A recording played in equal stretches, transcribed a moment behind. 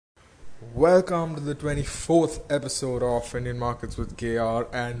Welcome to the 24th episode of Indian Markets with KR.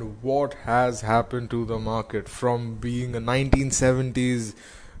 And what has happened to the market from being a 1970s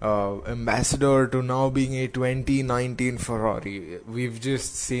ambassador to now being a 2019 Ferrari? We've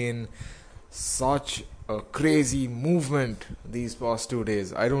just seen such a crazy movement these past 2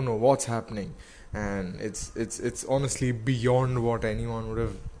 days. I don't know what's happening, and it's honestly beyond what anyone would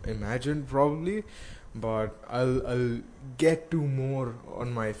have imagined, probably. But I'll get to more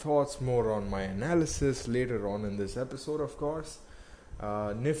on my thoughts, more on my analysis later on in this episode, of course.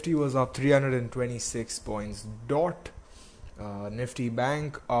 Nifty was up 326 points dot. Nifty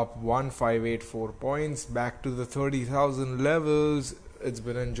Bank up 1584 points, back to the 30,000 levels it's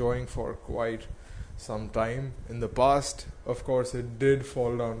been enjoying for quite some time in the past. Of course, it did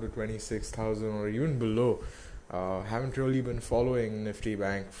fall down to 26,000 or even below. Haven't really been following Nifty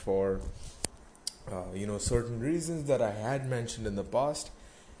Bank for certain reasons that I had mentioned in the past.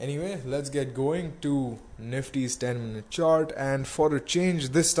 Anyway, let's get going to Nifty's 10-minute chart, and for a change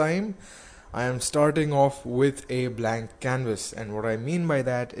this time, I am starting off with a blank canvas. And what I mean by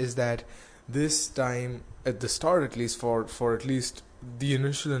that is that this time, at the start at least, for at least the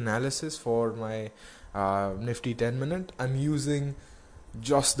initial analysis for my Nifty 10-minute, I'm using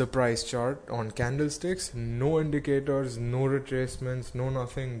just the price chart on candlesticks, no indicators, no retracements, no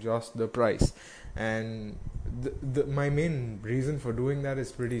nothing, just the price. And my main reason for doing that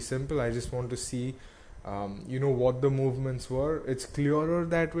is pretty simple. I just want to see what the movements were. It's clearer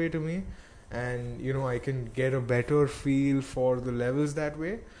that way to me, and I can get a better feel for the levels that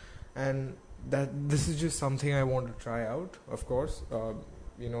way. And that this is just something I want to try out, of course.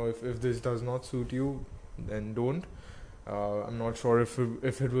 If this does not suit you, then don't. I'm not sure if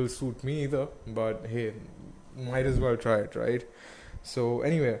it will suit me either, but hey, might as well try it, right? So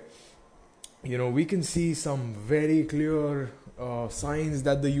anyway, we can see some very clear signs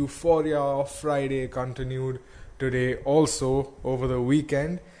that the euphoria of Friday continued today also over the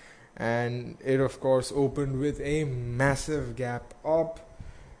weekend, and it of course opened with a massive gap up.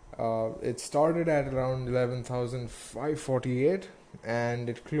 It started at around 11,548 and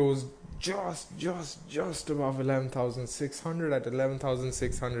it closed just above 11,600 at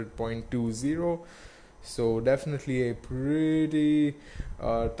 11,600.20. So definitely a pretty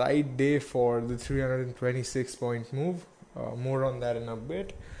tight day for the 326 point move. More on that in a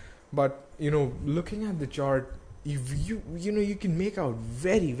bit. But looking at the chart, you can make out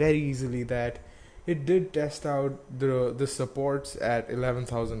very easily that it did test out the supports at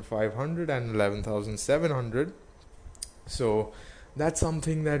 11,500 and 11,700. So that's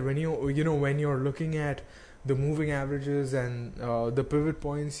something that when you're looking at the moving averages and the pivot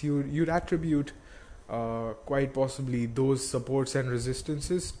points, you'd attribute quite possibly those supports and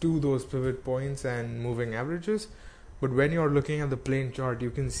resistances to those pivot points and moving averages. But when you're looking at the plain chart,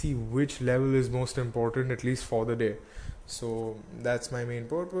 you can see which level is most important, at least for the day. So that's my main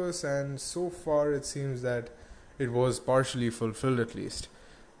purpose, and so far it seems that it was partially fulfilled, at least.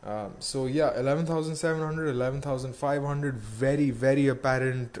 11,700, 11,500, very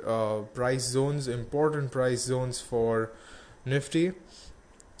apparent price zones, important price zones for Nifty.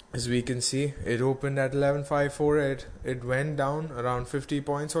 As we can see, it opened at 11,548. It went down around 50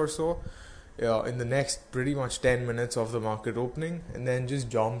 points or so in the next pretty much 10 minutes of the market opening, and then just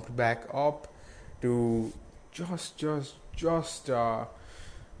jumped back up to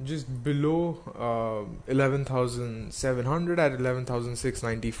just below 11,700 at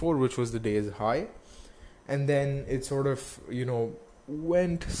 11,694, which was the day's high. And then it sort of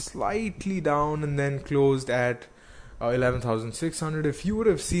went slightly down and then closed at 11,600. If you would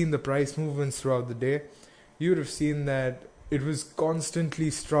have seen the price movements throughout the day, you would have seen that it was constantly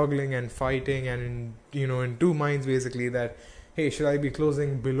struggling and fighting, and in two minds basically, that hey, should I be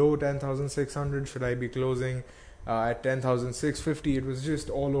closing below 10,600? Should I be closing at 10,650? It was just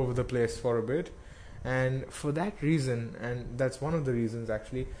all over the place for a bit. And for that reason, and that's one of the reasons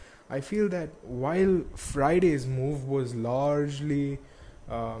actually, I feel that while Friday's move was largely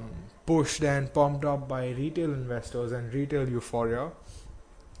pushed and pumped up by retail investors and retail euphoria,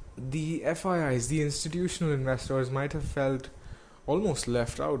 the FIIs, the institutional investors, might have felt almost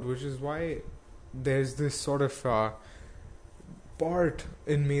left out, which is why there's this sort of part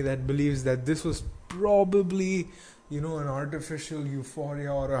in me that believes that this was probably an artificial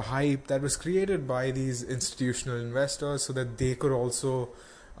euphoria or a hype that was created by these institutional investors so that they could also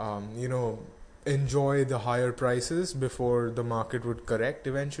enjoy the higher prices before the market would correct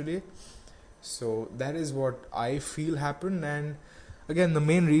eventually. So that is what I feel happened. And again, the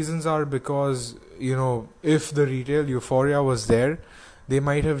main reasons are because if the retail euphoria was there, they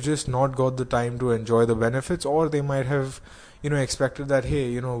might have just not got the time to enjoy the benefits, or they might have expected that,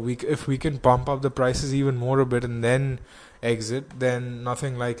 hey, if we can pump up the prices even more a bit and then exit, then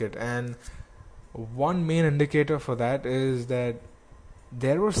nothing like it. And one main indicator for that is that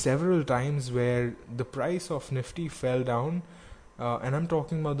there were several times where the price of Nifty fell down, and I'm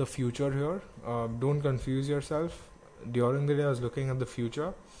talking about the future here. Don't confuse yourself. During the day, I was looking at the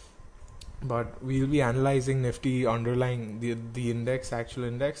future, but we'll be analyzing Nifty underlying the index, actual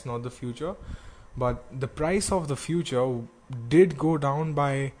index, not the future. But the price of the future did go down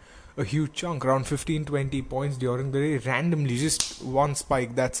by a huge chunk, around 15-20 points during the day, randomly, just one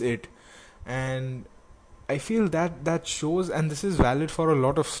spike, that's it. And I feel that shows, and this is valid for a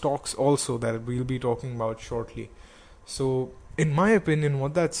lot of stocks also that we'll be talking about shortly. So, in my opinion,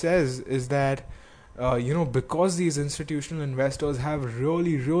 what that says is that, because these institutional investors have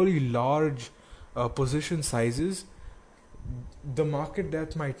really, really large position sizes, the market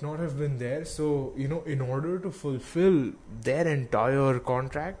depth might not have been there. So, in order to fulfill their entire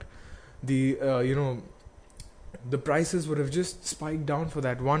contract, the the prices would have just spiked down for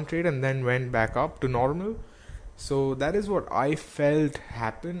that one trade and then went back up to normal. So that is what I felt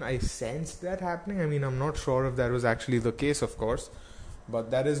happen. I sensed that happening. I mean, I'm not sure if that was actually the case, of course,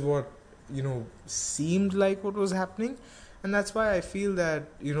 but that is what seemed like what was happening. And that's why I feel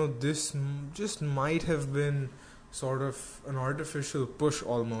that this just might have been sort of an artificial push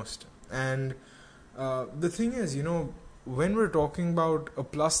almost. And the thing is, when we're talking about a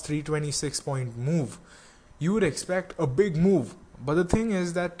plus 326 point move, you would expect a big move. But the thing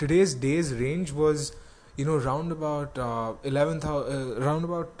is that today's day's range was, round about 11,000, round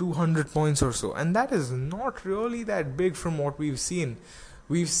about 200 points or so, and that is not really that big from what we've seen.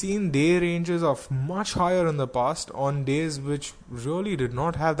 We've seen day ranges of much higher in the past on days which really did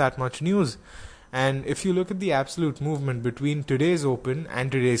not have that much news. And if you look at the absolute movement between today's open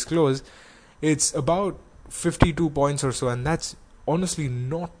and today's close, it's about 52 points or so, and that's honestly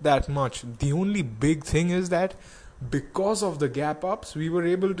not that much. The only big thing is that because of the gap ups, we were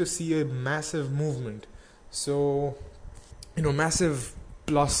able to see a massive movement. So, massive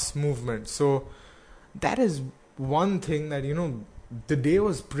plus movement. So, that is one thing that, the day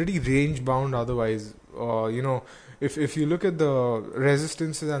was pretty range bound otherwise. If you look at the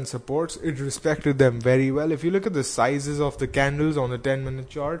resistances and supports, it respected them very well. If you look at the sizes of the candles on the 10-minute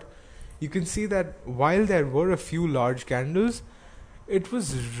chart, you can see that while there were a few large candles, it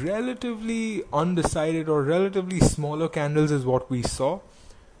was relatively undecided, or relatively smaller candles is what we saw.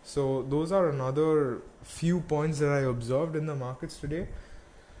 So those are another few points that I observed in the markets today.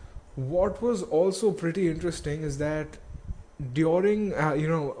 What was also pretty interesting is that during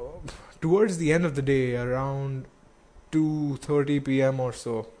towards the end of the day, around 2:30 p.m. or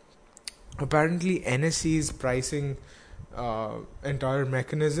so, apparently NSE's pricing entire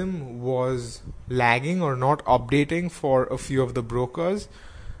mechanism was lagging or not updating for a few of the brokers.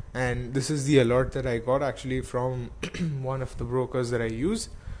 And this is the alert that I got actually from one of the brokers that I use.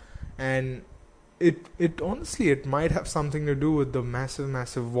 And it honestly, it might have something to do with the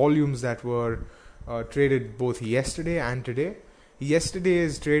massive volumes that were traded both yesterday and today.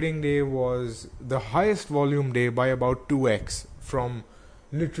 Yesterday's trading day was the highest volume day by about 2x from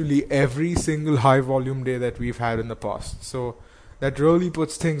literally every single high volume day that we've had in the past. So that really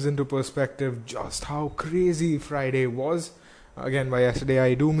puts things into perspective, just how crazy Friday was. Again, by yesterday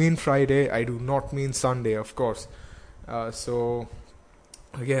I do mean Friday, I do not mean Sunday, of course. So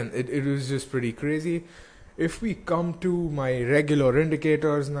again, it was just pretty crazy. If we come to my regular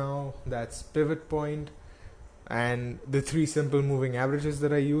indicators now, that's pivot point and the three simple moving averages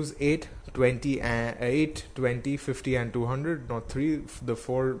that I use, 8, 20, 50 and 200, not three, the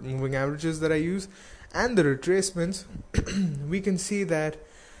four moving averages that I use, and the retracements, we can see that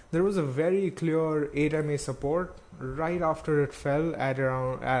there was a very clear 8MA support right after it fell at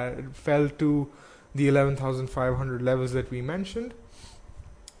around fell to the 11,500 levels that we mentioned,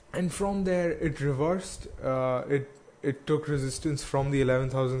 and from there it reversed. It took resistance from the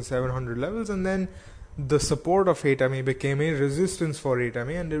 11,700 levels, and then the support of 8MA became a resistance for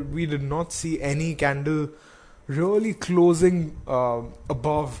 8MA, and we did not see any candle really closing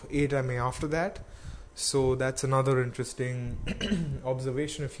above 8MA after that. So that's another interesting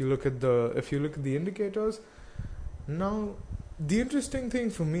observation if you look at the indicators. Now, the interesting thing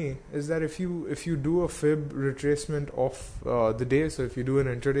for me is that if you do a fib retracement of the day, so if you do an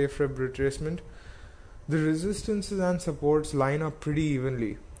intraday fib retracement, the resistances and supports line up pretty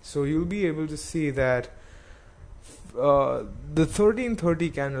evenly. So you'll be able to see that the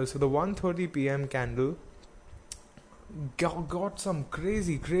 1330 candle, so the 1:30 p.m. candle, got some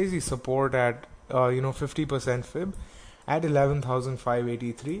crazy support at 50% fib at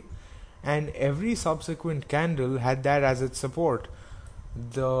 11,583, and every subsequent candle had that as its support.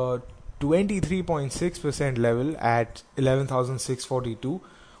 The 23.6% level at 11,642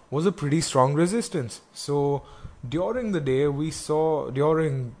 was a pretty strong resistance. So during the day, we saw,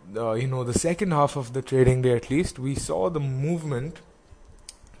 during the second half of the trading day at least, we saw the movement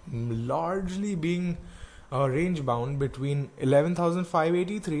largely being range bound between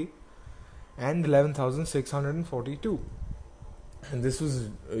 11,583 and 11,642, and this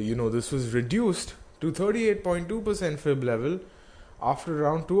was reduced to 38.2% fib level after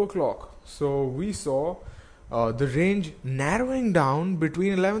around 2 o'clock. So we saw the range narrowing down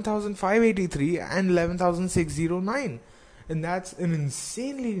between 11,583 and 11,609, and that's an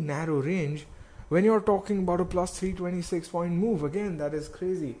insanely narrow range when you're talking about a plus 326 point move. Again, that is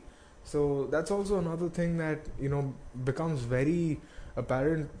crazy. So that's also another thing that becomes very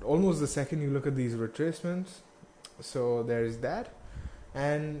apparent almost the second you look at these retracements. So there's that.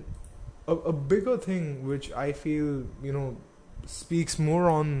 And a bigger thing which I feel speaks more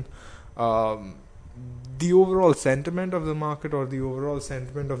on the overall sentiment of the market, or the overall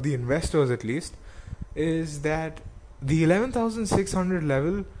sentiment of the investors at least, is that the 11,600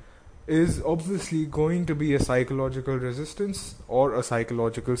 level is obviously going to be a psychological resistance or a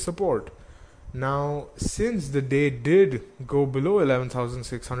psychological support. Now, since the day did go below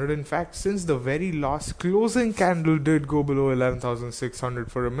 11,600, in fact, since the very last closing candle did go below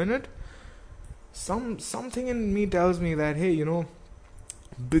 11,600 for a minute, something in me tells me that, hey,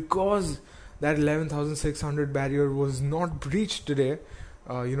 because that 11,600 barrier was not breached today,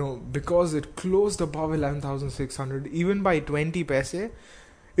 because it closed above 11,600 even by 20 paise,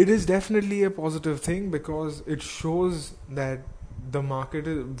 it is definitely a positive thing, because it shows that the market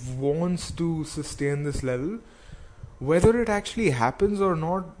wants to sustain this level. Whether it actually happens or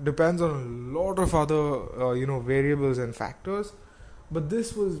not depends on a lot of other variables and factors, but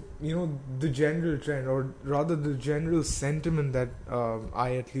this was the general trend, or rather the general sentiment that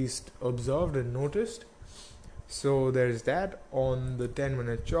I at least observed and noticed. So there's that on the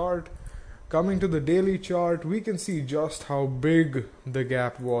 10-minute chart. Coming to the daily chart, we can see just how big the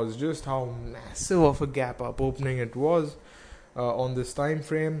gap was, just how massive of a gap up opening it was on this time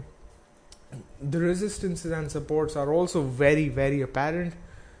frame. The resistances and supports are also very, very apparent.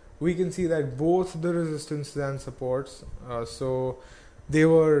 We can see that both the resistances and supports, so they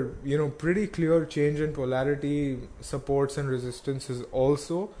were pretty clear change in polarity. Supports and resistances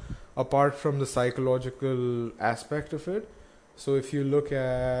also, apart from the psychological aspect of it. So if you look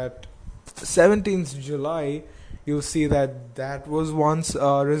at 17th July, you'll see that was once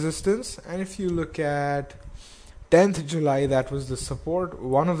resistance, and if you look at 10th July, that was the support,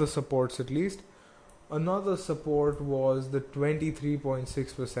 one of the supports at least. Another support was the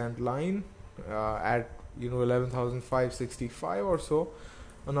 23.6% line at 11,565 or so.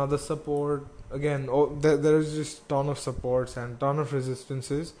 Another support, again, there is just ton of supports and ton of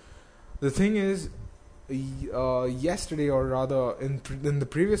resistances. The thing is, yesterday, or rather in the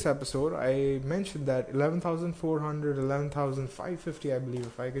previous episode, I mentioned that 11,400, 11,550, I believe.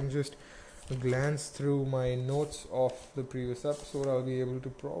 If I can just glance through my notes of the previous episode, I'll be able to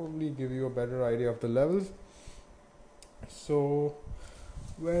probably give you a better idea of the levels. So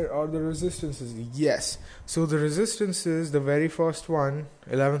where are the resistances? Yes, so the resistances, the very first one,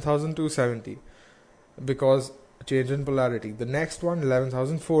 11,270, because change in polarity. The next one,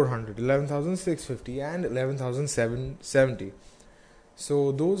 11,400, 11,650 and 11,770.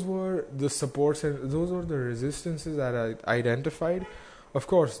 So those were the supports and those were the resistances that I identified. Of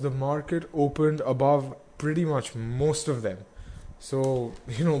course, the market opened above pretty much most of them, so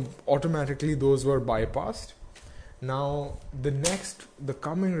automatically those were bypassed. Now the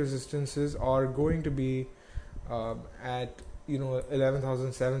coming resistances are going to be at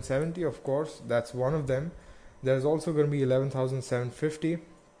 11,770. Of course, that's one of them. There's also going to be 11,750,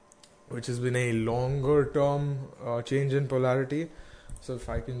 which has been a longer term change in polarity. So if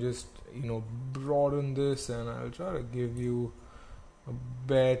I can just broaden this, and I'll try to give you a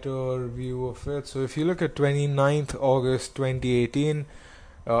better view of it. So if you look at 29th August 2018,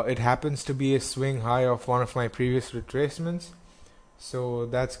 it happens to be a swing high of one of my previous retracements. So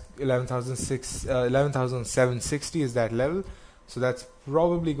that's 11,760 is that level. So that's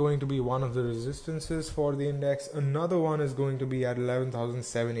probably going to be one of the resistances for the index. Another one is going to be at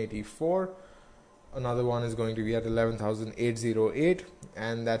 11,784. Another one is going to be at 11,808,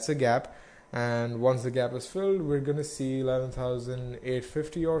 and that's a gap. And once the gap is filled, we're going to see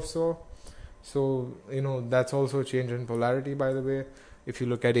 11,850 or so. So that's also a change in polarity, by the way. If you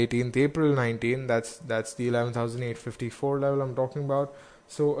look at 18th April 19, that's the 11,854 level I'm talking about.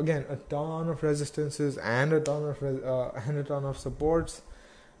 So again, a ton of resistances and a ton of supports.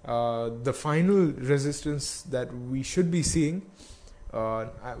 The final resistance that we should be seeing,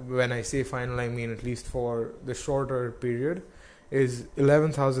 when I say final, I mean at least for the shorter period, is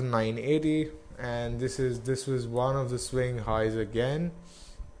 11,980, and this was one of the swing highs again.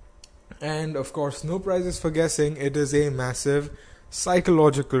 And of course, no prizes for guessing. It is a massive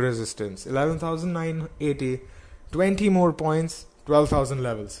psychological resistance. 11,980, 20 more points, 12,000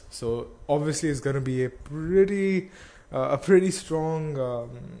 levels. So obviously, it's going to be a pretty strong,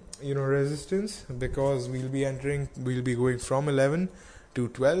 resistance, because we'll be going from 11 to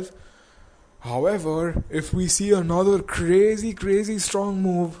 12. However, if we see another crazy strong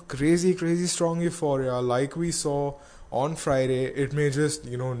move, crazy strong euphoria like we saw on Friday, it may just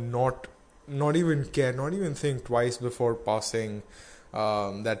not even care, not even think twice before passing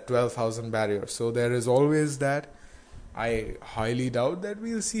that 12,000 barrier. So there is always that. I highly doubt that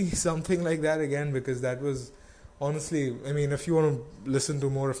we'll see something like that again, because that was honestly, I mean, if you want to listen to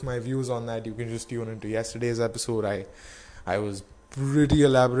more of my views on that, you can just tune into yesterday's episode. I was pretty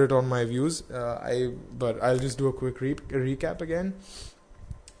elaborate on my views. But I'll just do a quick recap again.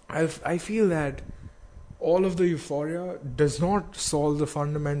 I feel that all of the euphoria does not solve the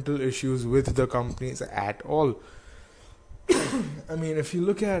fundamental issues with the companies at all. I mean, if you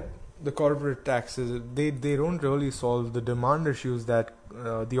look at the corporate taxes, they don't really solve the demand issues that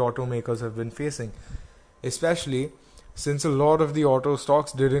the automakers have been facing, especially since a lot of the auto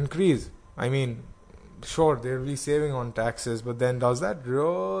stocks did increase. I mean, sure, they'll be saving on taxes, but then does that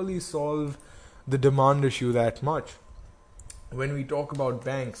really solve the demand issue that much? When we talk about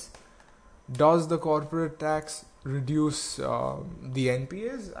banks, does the corporate tax reduce the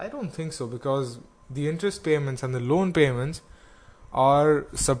NPAs? I don't think so, because the interest payments and the loan payments are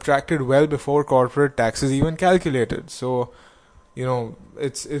subtracted well before corporate tax is even calculated. So,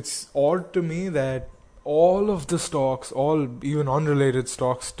 it's odd to me that all of the stocks, all even unrelated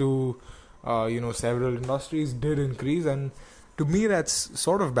stocks to several industries, did increase, and to me that's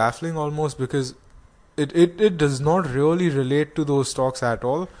sort of baffling almost, because it does not really relate to those stocks at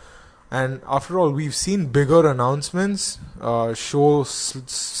all. And after all, we've seen bigger announcements show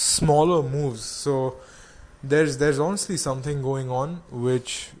smaller moves. So there's honestly something going on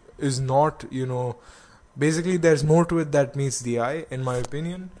which is not, basically there's more to it that meets the eye, in my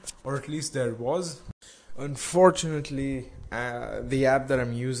opinion, or at least there was. Unfortunately, the app that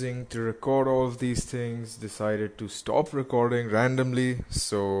I'm using to record all of these things decided to stop recording randomly,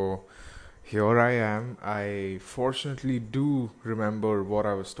 so here I am. I fortunately do remember what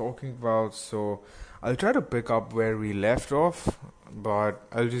I was talking about, so I'll try to pick up where we left off, but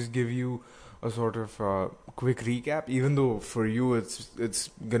I'll just give you a sort of quick recap, even though for you it's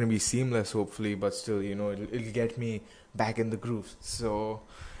gonna be seamless, hopefully, but still, it'll get me back in the groove. So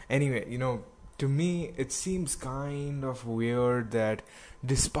anyway, to me it seems kind of weird that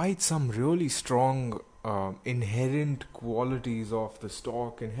despite some really strong inherent qualities of the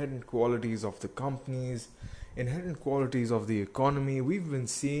stock, inherent qualities of the companies, inherent qualities of the economy, we've been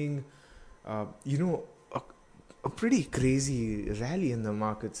seeing a, a pretty crazy rally in the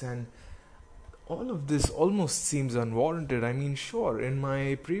markets, and all of this almost seems unwarranted. I mean, sure, in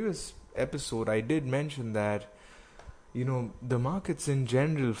my previous episode I did mention that the markets in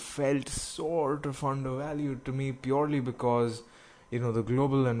general felt sort of undervalued to me, purely because the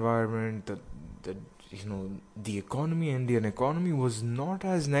global environment, the the economy, Indian economy, was not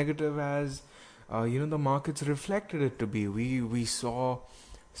as negative as the markets reflected it to be. We saw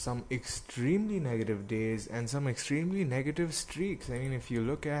some extremely negative days and some extremely negative streaks. I mean, if you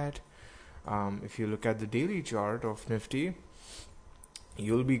look at the daily chart of Nifty,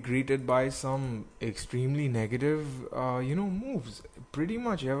 you'll be greeted by some extremely negative moves pretty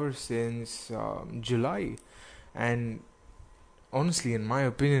much ever since July. And honestly, in my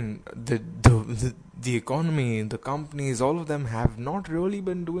opinion, the economy, the companies, all of them have not really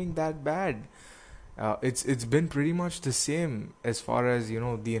been doing that bad. It's been pretty much the same as far as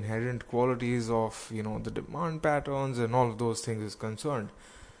the inherent qualities of the demand patterns and all of those things is concerned.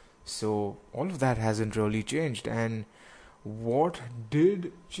 So all of that hasn't really changed, and what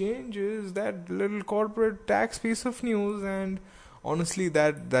did change is that little corporate tax piece of news, and honestly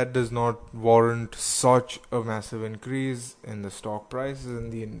that does not warrant such a massive increase in the stock prices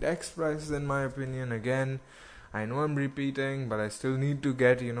and the index prices, in my opinion. Again, I know I'm repeating, but I still need to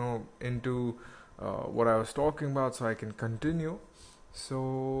get into what I was talking about so I can continue.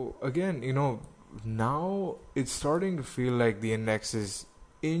 So again, now it's starting to feel like the index is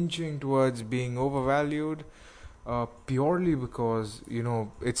inching towards being overvalued, purely because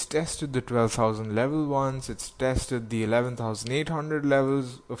it's tested the 12,000 level once, it's tested the 11,800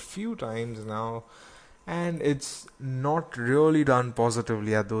 levels a few times now, and it's not really done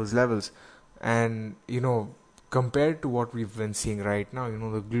positively at those levels. And compared to what we've been seeing right now,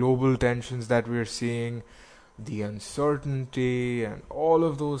 the global tensions that we're seeing, the uncertainty, and all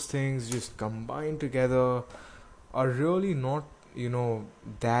of those things just combined together are really not,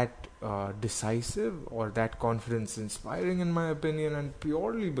 that decisive or that confidence inspiring, in my opinion. And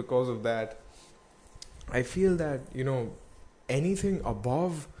purely because of that, I feel that, anything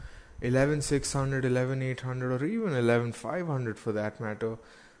above 11,600, 11,800, or even 11,500 for that matter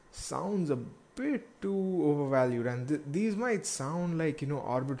sounds a bit too overvalued. And these might sound like,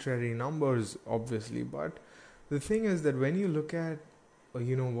 arbitrary numbers, obviously, but the thing is that when you look at,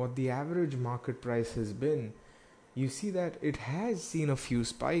 what the average market price has been, you see that it has seen a few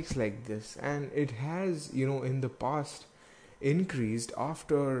spikes like this, and it has, in the past increased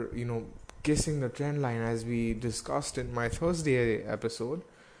after, kissing the trend line, as we discussed in my Thursday episode.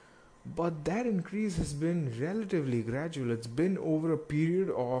 But that increase has been relatively gradual. It's been over a period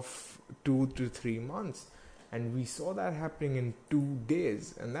of 2 to 3 months, and we saw that happening in 2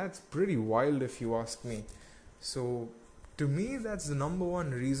 days, and that's pretty wild if you ask me. So, to me, that's the number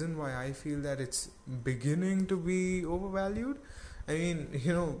one reason why I feel that it's beginning to be overvalued. I mean,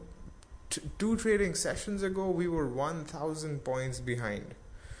 two trading sessions ago, we were 1,000 points behind.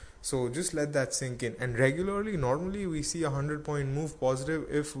 So just let that sink in. And regularly, normally, we see 100-point move positive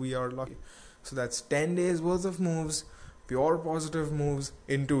if we are lucky. So that's 10 days worth of moves, pure positive moves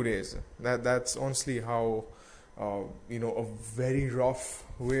in 2 days. That's honestly how, a very rough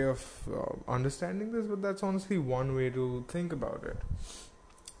way of understanding this, but that's honestly one way to think about it.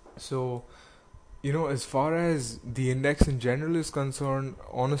 So, as far as the index in general is concerned,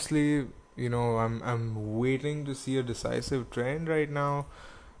 honestly, I'm waiting to see a decisive trend right now.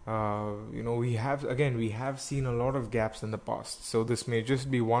 We have seen a lot of gaps in the past, so this may just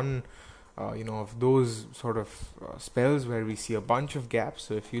be one, of those sort of spells where we see a bunch of gaps.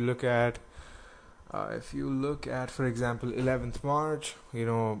 So if you look at, for example, 11th March,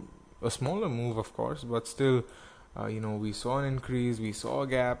 a smaller move, of course, but still, we saw an increase, we saw a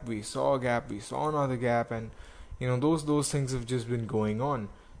gap, we saw a gap, we saw another gap, and those things have just been going on.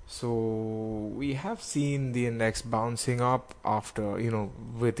 So we have seen the index bouncing up after,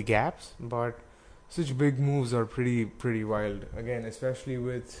 with gaps, but such big moves are pretty wild. Again, especially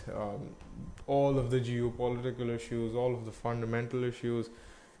with all of the geopolitical issues, all of the fundamental issues,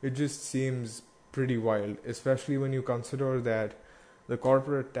 it just seems pretty wild, especially when you consider that the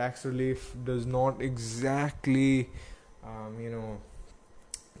corporate tax relief does not exactly,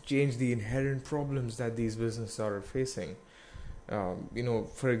 change the inherent problems that these businesses are facing.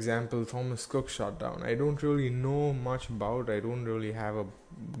 For example, Thomas Cook shutdown. I don't really know much about. I don't really have a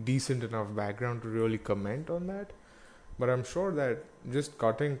decent enough background to really comment on that. But I'm sure that just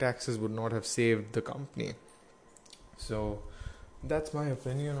cutting taxes would not have saved the company. So that's my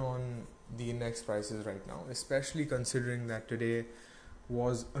opinion on the index prices right now, especially considering that today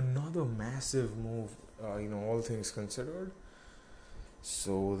was another massive move, all things considered.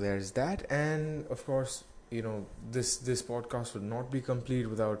 So there's that, and of course, this podcast would not be complete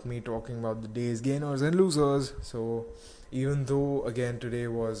without me talking about the day's gainers and losers. So even though again today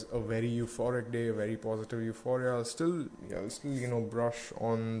was a very euphoric day, a very positive euphoria, I'll still brush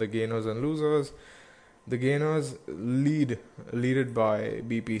on the gainers and losers. The gainers leaded by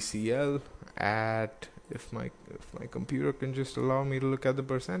BPCL at, if my computer can just allow me to look at the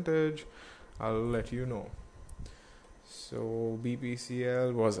percentage, I'll let you know. So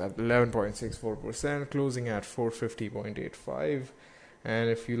BPCL was at 11.64%, closing at 450.85. And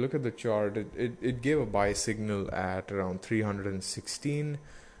if you look at the chart, it gave a buy signal at around 316.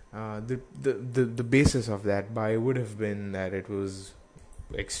 The basis of that buy would have been that it was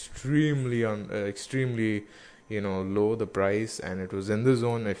extremely low, the price, and it was in the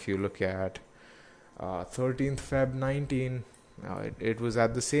zone. If you look at 13th Feb 19, it was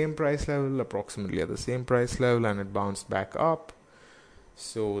at the same price level, approximately at the same price level, and it bounced back up.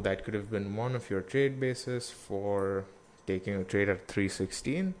 So that could have been one of your trade bases for taking a trade at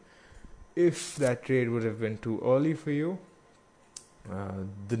 316. If that trade would have been too early for you,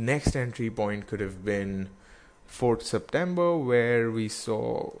 the next entry point could have been 4th September, where we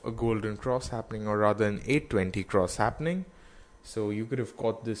saw a golden cross happening, or rather an 820 cross happening. So you could have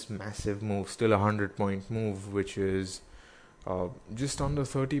caught this massive move, still a 100-point move, which is just under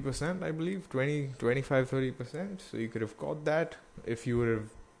 30%, I believe, 25-30%. So you could have caught that if you would have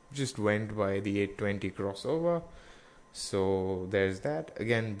just went by the 820 crossover. So there's that.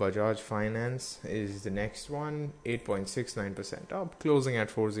 Again, Bajaj Finance is the next one, 8.69% up, closing at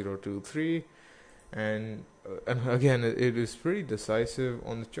 4023. And again, it is pretty decisive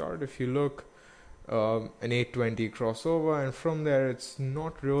on the chart. If you look, an 820 crossover, and from there it's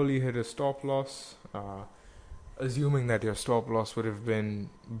not really hit a stop loss, assuming that your stop loss would have been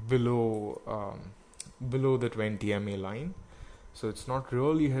below the 20 MA line. So it's not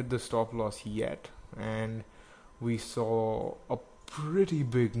really hit the stop loss yet, and we saw a pretty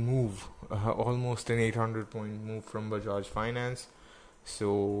big move, almost an 800 point move from Bajaj Finance.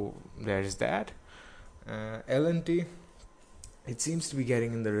 So there's that. L&T, it seems to be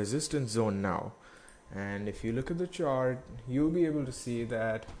getting in the resistance zone now, and if you look at the chart, you'll be able to see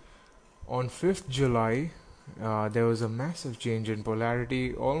that on 5th July there was a massive change in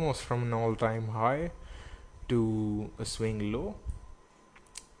polarity, almost from an all-time high to a swing low.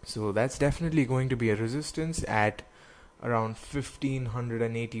 So that's definitely going to be a resistance at around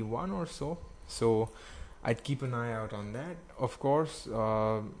 1581 or so. So I'd keep an eye out on that. Of course,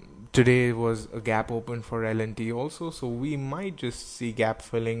 today was a gap open for L&T also, so we might just see gap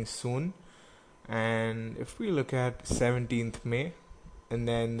filling soon. And if we look at 17th May and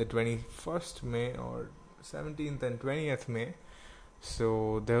then the 21st May, or 17th and 20th May,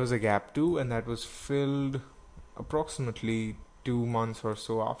 so there was a gap too, and that was filled approximately 2 months or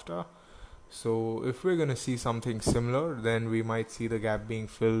so after. So if we're going to see something similar, then we might see the gap being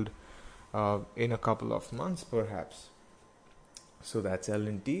filled in a couple of months perhaps. So that's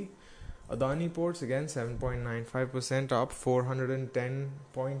L&T. Adani Ports again 7.95% up,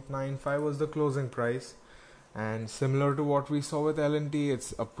 410.95 was the closing price, and similar to what we saw with L&T,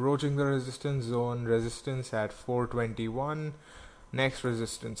 it's approaching the resistance zone. Resistance at 421, next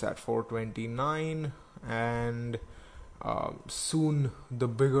resistance at 429, and soon the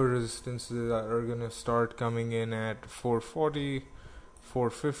bigger resistances are going to start coming in at 440,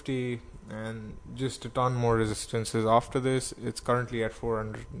 450, and just a ton more resistances after this. It's currently at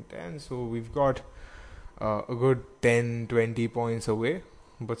 410, so we've got a good 10-20 points away,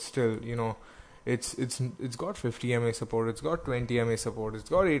 but still, it's got 50 MA support, it's got 20 MA support, it's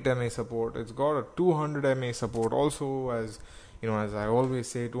got 8 MA support, it's got a 200 MA support also. As as I always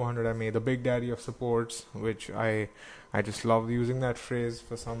say, 200 MA, the big daddy of supports, which I just love using that phrase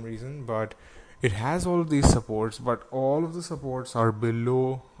for some reason. But it has all of these supports, but all of the supports are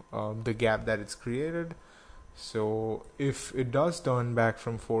below the gap that it's created. So if it does turn back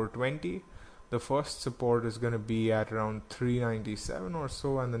from 420, the first support is going to be at around 397 or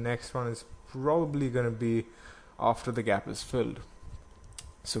so, and the next one is probably going to be after the gap is filled.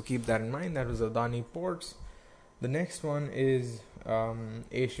 So keep that in mind. That was Adani Ports. The next one is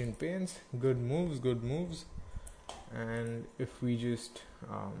Asian Paints. Good moves. And if we just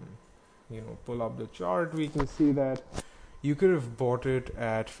pull up the chart, we can see that you could have bought it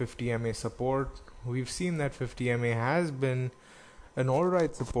at 50 MA support. We've seen that 50 MA has been an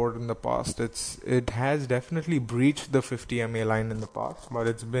alright support in the past. It has definitely breached the 50 MA line in the past, but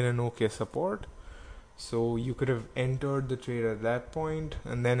it's been an okay support. So you could have entered the trade at that point,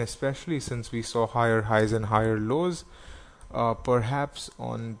 and then especially since we saw higher highs and higher lows, perhaps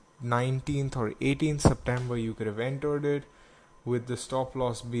on 19th or 18th September you could have entered it, with the stop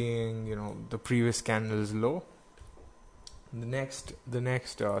loss being the previous candle's low. The next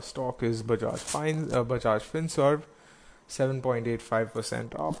stock is Bajaj Finserv,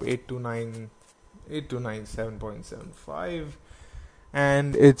 7.85% up, 829.7.75,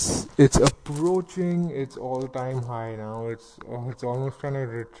 and it's approaching its all-time high now. It's almost trying to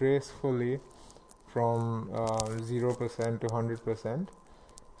retrace fully from 0% to 100%.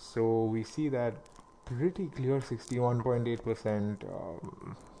 So we see that pretty clear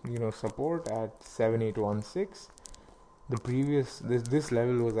 61.8% support at 7816. The previous this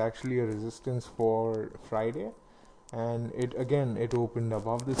level was actually a resistance for Friday, and it opened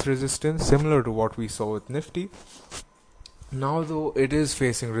above this resistance, similar to what we saw with Nifty. Now though, it is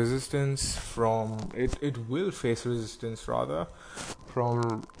facing resistance from it will face resistance rather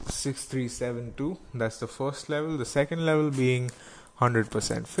from 6372. That's the first level. The second level being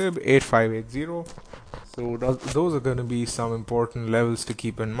 100% fib 8580. So those are going to be some important levels to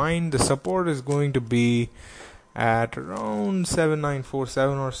keep in mind. The support is going to be at around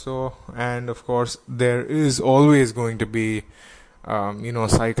 7947 or so, and of course there is always going to be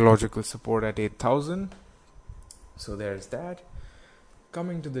psychological support at 8000. So there's that.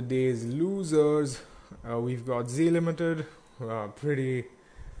 Coming to the day's losers, we've got Z Limited, pretty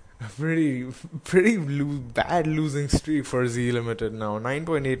bad losing streak for Z Limited now.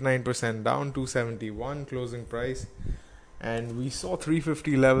 9.89% down, 271 closing price. And we saw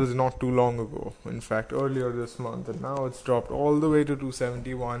 350 levels not too long ago, in fact earlier this month, and now it's dropped all the way to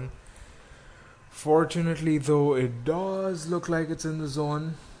 271. Fortunately though, it does look like it's in the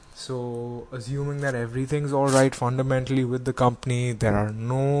zone, So, assuming that everything's alright fundamentally with the company, there are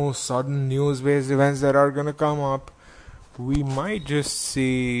no sudden news based events that are gonna come up, we might just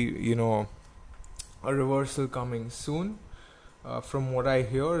see, a reversal coming soon. From what I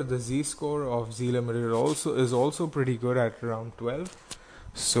hear, the Z score of Z Limited also is also pretty good at around 12.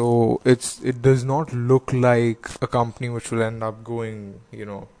 So it does not look like a company which will end up going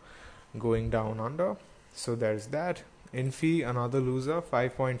down under. So there's that. Infi, another loser,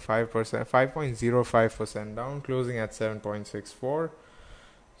 5.5%, 5.05% down, closing at 7.64.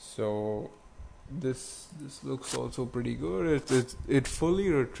 So this looks also pretty good. It fully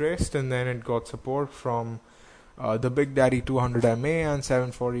retraced and then it got support from the Big Daddy 200 MA and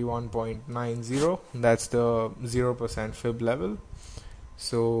 741.90. That's the 0% fib level.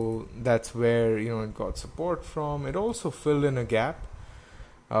 So that's where it got support from. It also filled in a gap,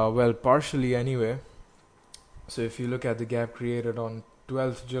 partially anyway. So if you look at the gap created on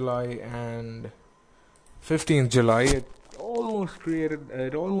 12th July and 15th July, it almost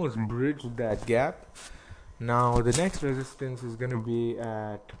bridged that gap. Now the next resistance is going to be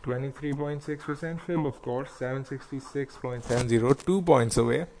at 23.6% fib, of course, 766.70, 2 points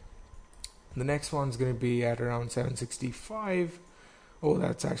away. The next one's going to be at around 765. Oh,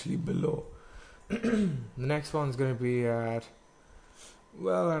 that's actually below. The next one's going to be at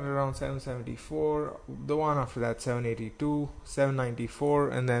around 774. The one after that, 782, 794,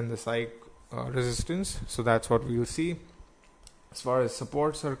 and then the psych resistance. So that's what we'll see. As far as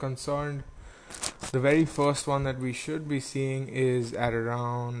supports are concerned, the very first one that we should be seeing is at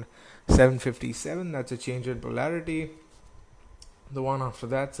around 757. That's a change in polarity. The one after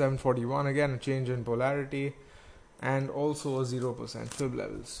that, 741, again a change in polarity, and also a 0% fib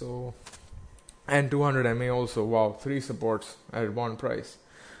level. So, and 200 MA also. Wow, 3 supports at one price.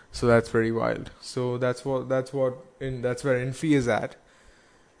 So that's pretty wild. So that's where Infi is at.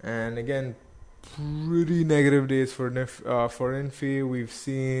 And again, pretty negative days for Infi. We've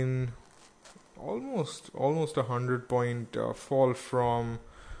seen almost 100-point fall from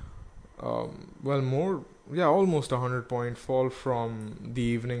almost 100-point fall from the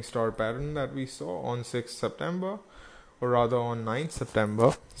evening star pattern that we saw on 6th September, or rather on 9th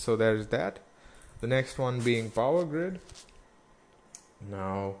September. So there's that. The next one being Power Grid.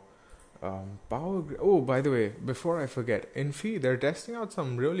 Now, Power Grid. Oh, by the way, before I forget, Infi, they're testing out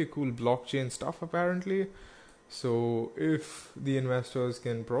some really cool blockchain stuff apparently. So if the investors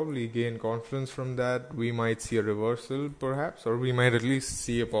can probably gain confidence from that, we might see a reversal perhaps, or we might at least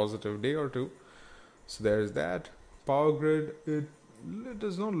see a positive day or two. So there's that. Power Grid, it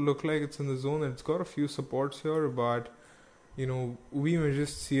does not look like it's in the zone. It's got a few supports here, but we may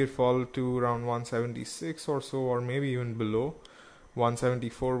just see it fall to around 176 or so, or maybe even below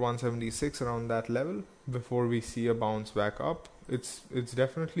 174, 176, around that level before we see a bounce back up. It's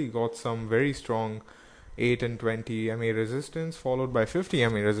definitely got some very strong 8 and 20 MA resistance, followed by 50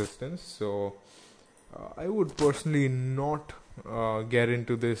 MA resistance. So I would personally not get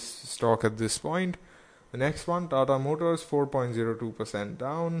into this stock at this point. The next one, Tata Motors, 4.02%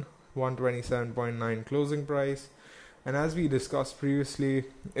 down, 127.9 closing price. And as we discussed previously,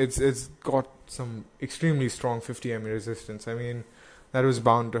 it's got some extremely strong 50 MA resistance. I mean, that was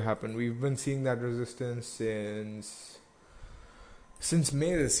bound to happen. We've been seeing that resistance since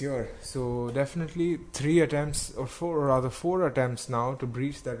May this year. So definitely 4 attempts now to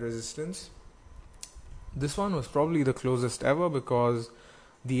breach that resistance. This one was probably the closest ever, because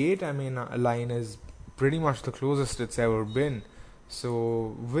the 8 MA line is pretty much the closest it's ever been.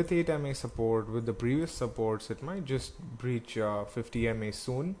 So with 8 MA support, with the previous supports, it might just breach 50 MA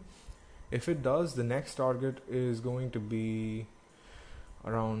soon. If it does, the next target is going to be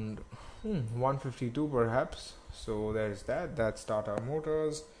around 152 perhaps. So there's that. That's Tata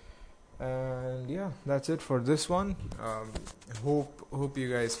Motors. And yeah, that's it for this one. Hope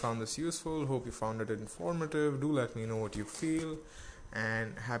you guys found this useful. Hope you found it informative. Do let me know what you feel,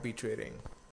 and happy trading.